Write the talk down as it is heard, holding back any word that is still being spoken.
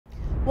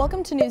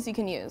Welcome to News You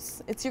Can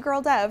Use. It's your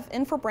girl Dev,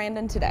 in for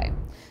Brandon today.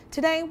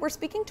 Today, we're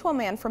speaking to a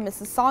man from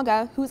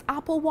Mississauga whose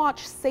Apple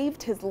Watch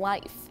saved his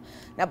life.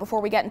 Now,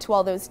 before we get into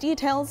all those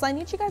details, I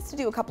need you guys to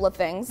do a couple of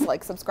things,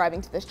 like subscribing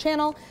to this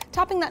channel,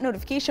 tapping that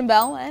notification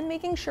bell, and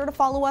making sure to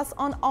follow us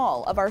on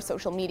all of our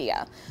social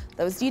media.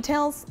 Those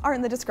details are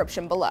in the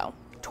description below.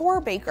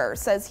 Tor Baker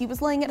says he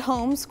was laying at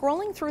home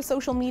scrolling through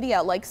social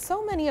media like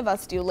so many of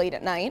us do late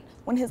at night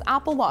when his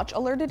Apple Watch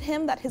alerted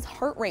him that his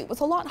heart rate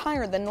was a lot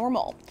higher than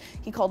normal.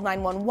 He called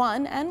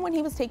 911, and when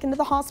he was taken to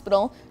the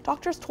hospital,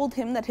 doctors told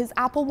him that his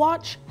Apple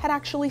Watch had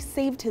actually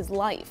saved his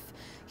life.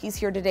 He's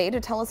here today to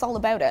tell us all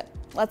about it.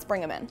 Let's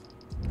bring him in.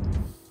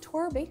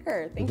 Tor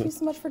Baker, thank you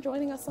so much for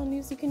joining us on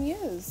News You Can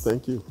Use.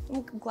 Thank you.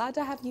 I'm glad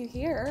to have you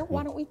here.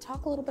 Why don't we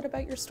talk a little bit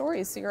about your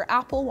story? So your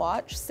Apple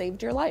Watch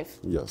saved your life.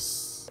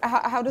 Yes.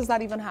 How does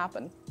that even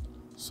happen?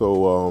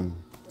 So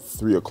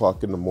 3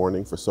 o'clock in the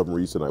morning, for some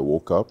reason I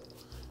woke up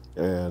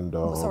and...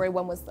 Sorry,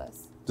 when was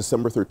this?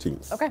 December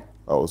 13th. Okay.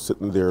 I was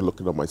sitting there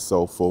looking at my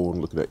cell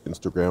phone, looking at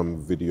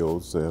Instagram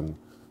videos, and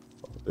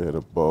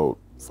about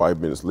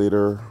 5 minutes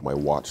later, my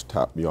watch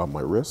tapped me on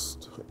my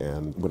wrist.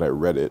 And when I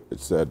read it, it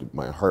said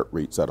my heart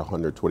rate's at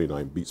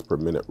 129 beats per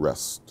minute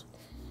rest.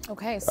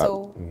 Okay,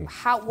 so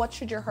what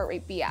should your heart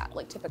rate be at,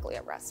 like typically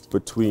at rest?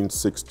 Between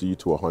 60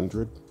 to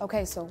 100.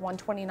 Okay, so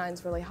 129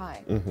 is really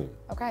high.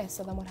 Okay,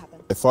 so then what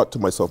happened? I thought to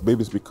myself,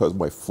 maybe it's because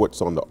my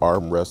foot's on the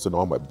armrest and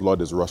all my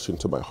blood is rushing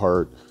to my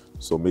heart.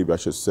 So maybe I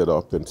should sit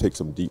up and take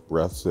some deep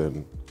breaths.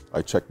 And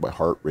I checked my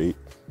heart rate,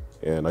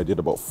 and I did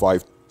about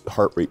 5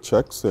 heart rate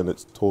checks, and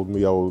it told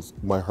me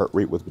my heart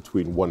rate was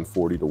between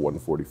 140 to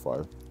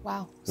 145.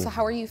 Wow. So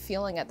how are you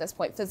feeling at this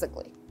point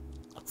physically?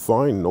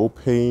 Fine, no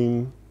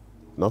pain,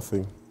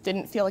 nothing.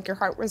 Didn't feel like your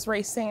heart was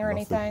racing or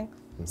anything?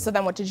 So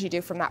then what did you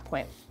do from that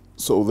point?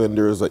 So then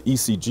there's an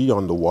ECG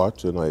on the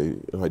watch, and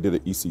I did an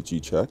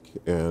ECG check,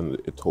 and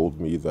it told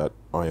me that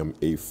I am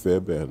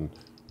AFib and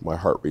my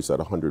heart rate's at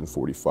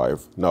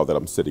 145 now that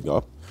I'm sitting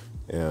up.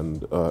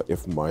 And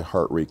if my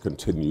heart rate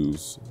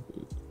continues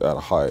at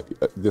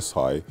this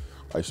high,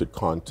 I should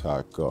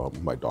contact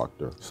my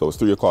doctor. So it's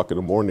 3 o'clock in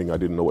the morning. I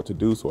didn't know what to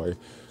do, so I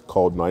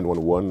called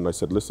 911 and I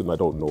said, listen, I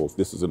don't know if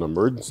this is an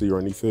emergency or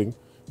anything.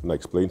 And I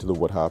explained to them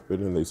what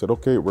happened, and they said,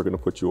 okay, we're gonna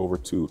put you over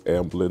to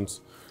ambulance.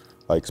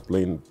 I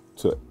explained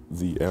to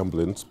the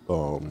ambulance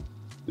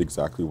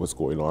exactly what's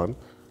going on.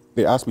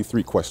 They asked me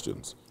 3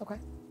 questions. Okay.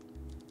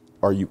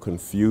 Are you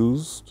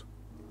confused?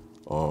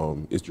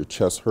 Is your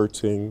chest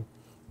hurting?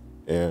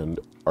 And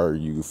are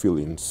you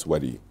feeling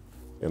sweaty?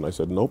 And I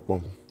said, nope,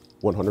 I'm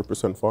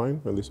 100%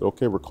 fine. And they said,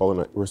 okay,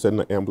 we're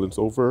sending an ambulance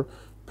over.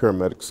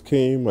 Paramedics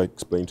came, I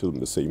explained to them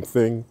the same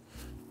thing.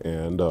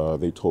 And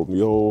they told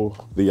me, oh,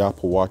 the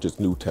Apple Watch is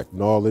new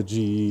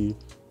technology.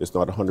 It's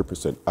not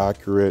 100%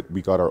 accurate.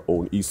 We got our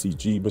own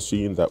ECG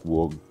machine that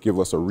will give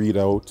us a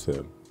readout.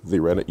 And they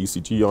ran an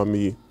ECG on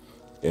me,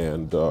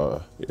 and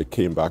it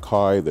came back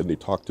high. Then they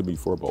talked to me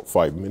for about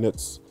 5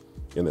 minutes,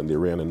 and then they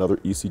ran another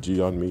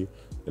ECG on me,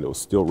 and it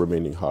was still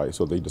remaining high.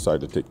 So they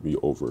decided to take me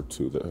over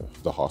to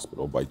the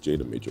hospital by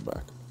Jada Major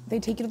Back. They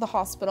take you to the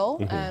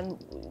hospital,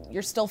 and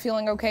you're still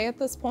feeling okay at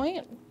this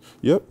point?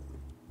 Yep.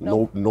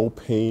 No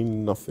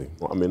pain, nothing.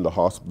 I'm in the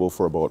hospital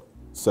for about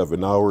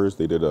 7 hours.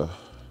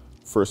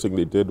 First thing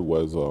they did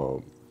was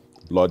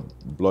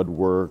blood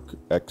work,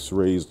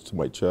 X-rays to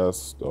my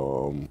chest.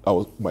 I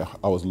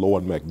was low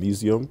on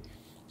magnesium,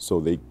 so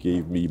they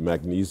gave me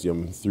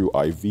magnesium through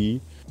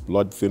IV,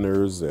 blood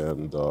thinners,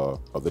 and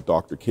the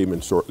doctor came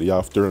in shortly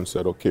after and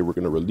said, okay, we're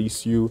gonna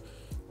release you,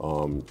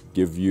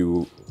 give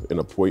you an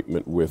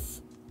appointment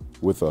with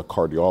a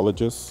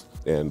cardiologist.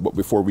 But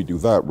before we do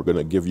that, we're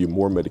gonna give you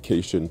more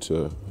medication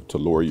to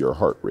lower your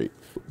heart rate.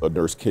 A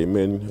nurse came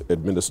in,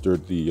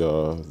 administered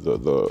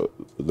the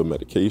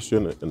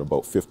medication, and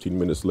about 15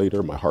 minutes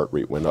later, my heart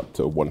rate went up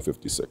to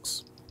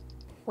 156.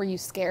 Were you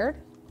scared?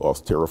 I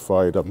was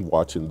terrified. I'm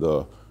watching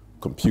the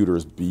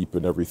computers beep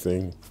and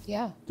everything.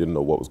 Yeah. Didn't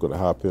know what was gonna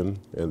happen.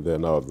 And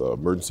then the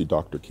emergency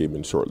doctor came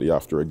in shortly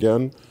after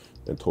again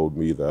and told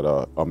me that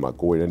I'm not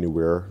going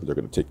anywhere. They're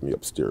gonna take me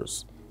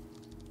upstairs.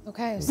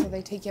 Okay, so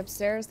they take you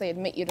upstairs, they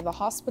admit you to the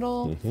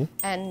hospital,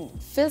 and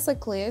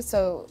physically,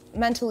 so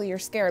mentally you're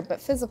scared, but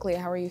physically,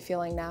 how are you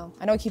feeling now?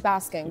 I know I keep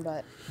asking,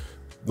 but...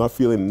 Not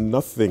feeling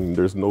nothing,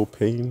 there's no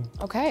pain.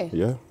 Okay.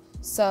 Yeah.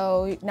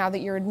 So now that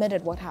you're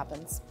admitted, what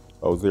happens?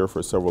 I was there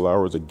for several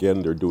hours.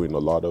 Again, they're doing a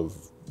lot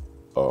of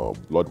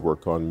blood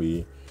work on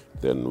me.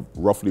 Then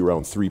roughly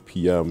around 3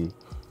 p.m.,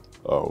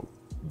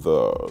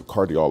 the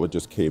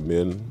cardiologist came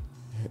in,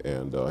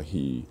 and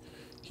he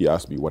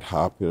asked me what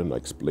happened. I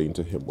explained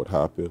to him what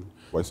happened.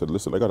 I said,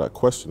 listen, I got a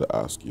question to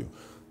ask you.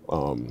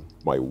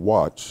 My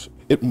watch,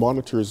 it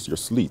monitors your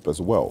sleep as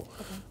well.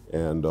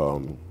 Okay. And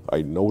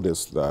I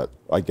noticed that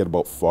I get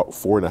about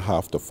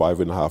 4.5 to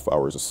 5.5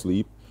 hours of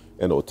sleep,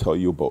 and it'll tell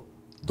you about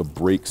the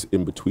breaks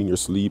in between your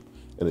sleep,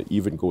 and it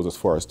even goes as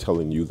far as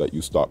telling you that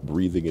you stop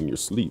breathing in your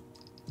sleep.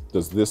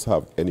 Does this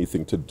have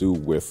anything to do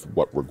with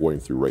what we're going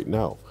through right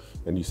now?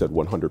 And he said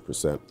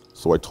 100%.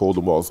 So I told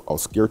him I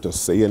was scared to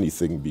say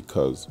anything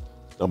because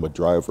I'm a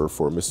driver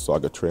for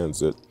Mississauga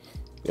Transit,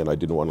 and I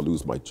didn't want to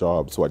lose my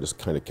job, so I just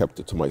kind of kept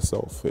it to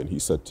myself. And he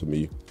said to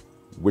me,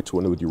 which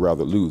one would you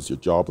rather lose, your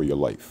job or your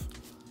life?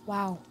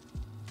 Wow.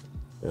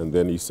 And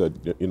then he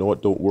said, you know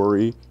what, don't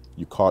worry,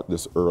 you caught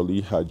this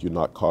early. Had you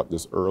not caught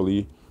this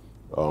early,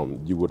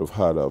 you would have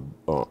had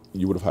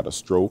a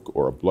stroke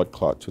or a blood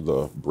clot to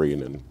the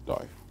brain and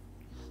die.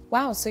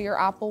 Wow, so your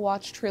Apple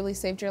Watch truly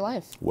saved your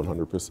life.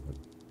 100%.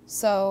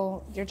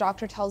 So your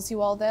doctor tells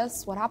you all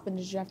this. What happened?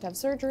 Did you have to have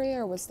surgery,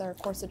 or was there a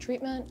course of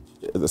treatment?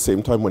 At the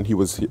same time when he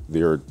was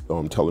there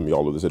telling me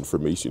all of this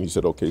information, he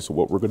said, okay, so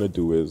what we're gonna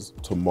do is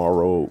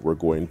tomorrow we're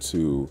going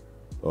to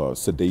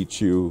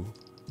sedate you,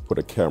 put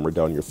a camera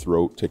down your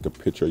throat, take a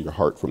picture of your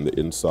heart from the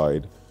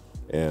inside,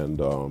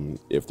 and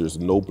if there's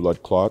no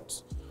blood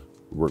clots,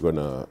 we're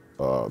gonna,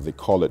 they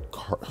call it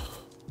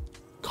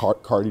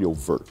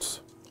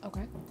cardiovert.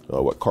 Okay.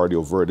 What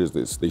cardiovert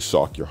is they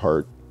shock your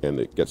heart and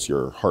it gets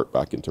your heart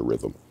back into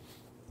rhythm.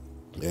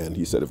 And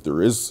he said, if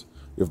there is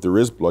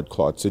blood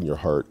clots in your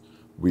heart,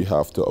 we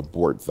have to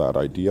abort that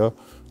idea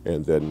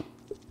and then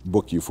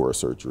book you for a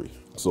surgery.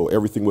 So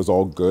everything was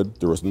all good.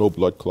 There was no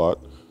blood clot.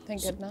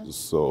 Thank goodness.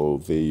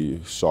 So they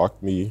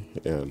shocked me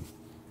and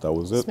that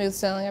was it. Smooth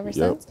sailing ever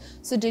since.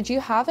 So did you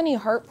have any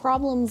heart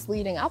problems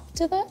leading up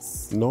to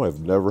this? No,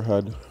 I've never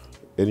had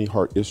any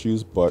heart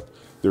issues, but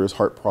there's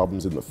heart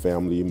problems in the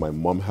family. My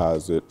mom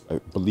has it. I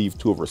believe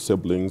 2 of her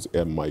siblings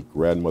and my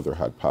grandmother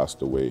had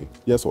passed away.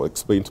 Yeah, so I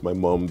explained to my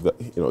mom that,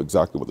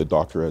 exactly what the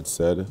doctor had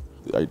said.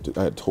 I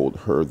had told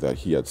her that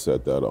he had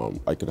said that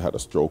I could have had a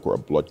stroke or a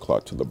blood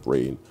clot to the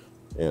brain.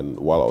 And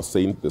while I was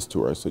saying this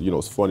to her, I said,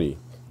 it's funny,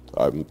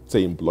 I'm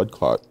saying blood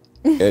clot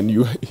and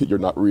you're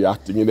not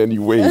reacting in any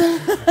way.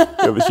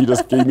 But she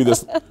just gave me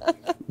this.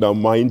 Now,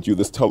 mind you,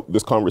 this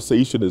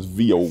conversation is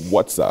via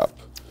WhatsApp.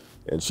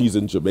 And she's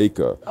in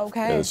Jamaica.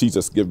 Okay. And she's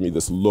just giving me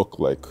this look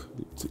like,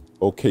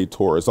 okay,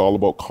 Tor, it's all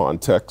about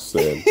context,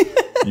 and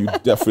you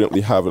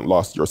definitely haven't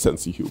lost your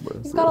sense of humor.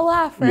 You've got to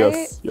laugh, right?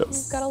 Yes, yes.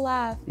 You've got to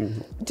laugh.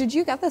 Did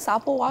you get this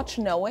Apple Watch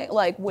knowing,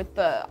 like, with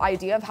the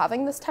idea of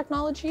having this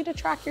technology to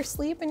track your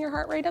sleep and your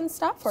heart rate and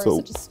stuff, or is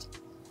it just?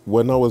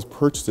 When I was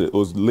purchasing it,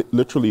 was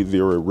literally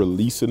they were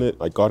releasing it.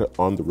 I got it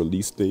on the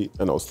release date,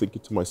 and I was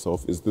thinking to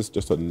myself, is this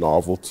just a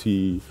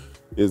novelty?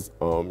 Do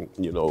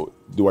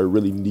I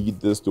really need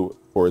this,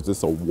 or is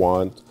this a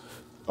want?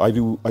 I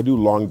do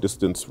long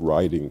distance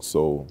riding,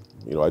 so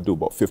I do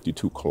about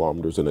 52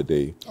 kilometers in a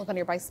day. Like on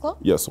your bicycle?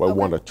 Yes, so I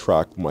want to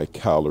track my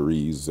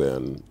calories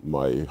and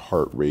my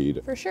heart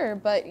rate. For sure,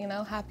 but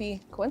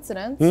happy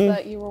coincidence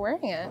that you were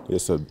wearing it.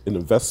 It's an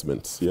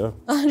investment, yeah.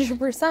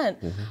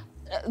 100%.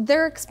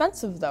 They're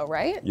expensive though,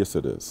 right? Yes,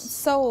 it is.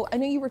 So I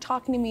know you were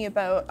talking to me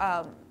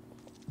about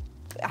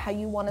how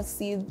you want to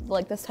see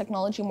this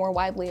technology more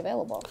widely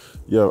available.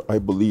 Yeah, I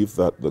believe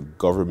that the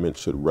government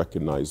should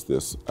recognize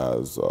this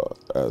as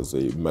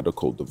a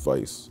medical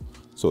device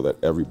so that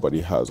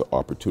everybody has an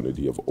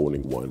opportunity of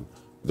owning one.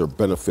 Their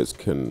benefits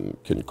can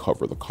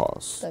cover the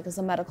cost. Like as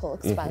a medical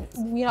expense.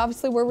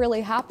 Obviously we're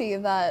really happy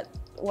that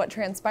what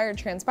transpired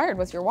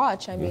with your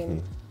watch. I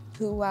mean,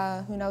 who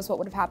knows what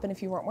would have happened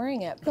if you weren't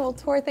wearing it. Well,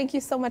 Tor, thank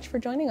you so much for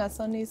joining us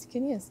on News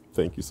News.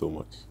 Thank you so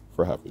much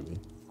for having me.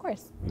 Of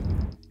course.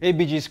 Hey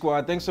BG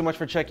Squad, thanks so much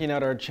for checking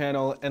out our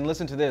channel, and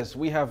listen to this,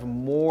 we have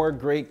more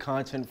great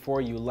content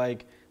for you,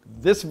 like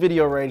this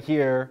video right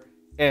here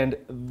and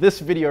this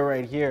video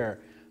right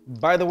here.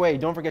 By the way,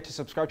 don't forget to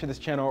subscribe to this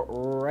channel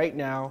right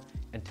now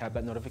and tap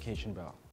that notification bell.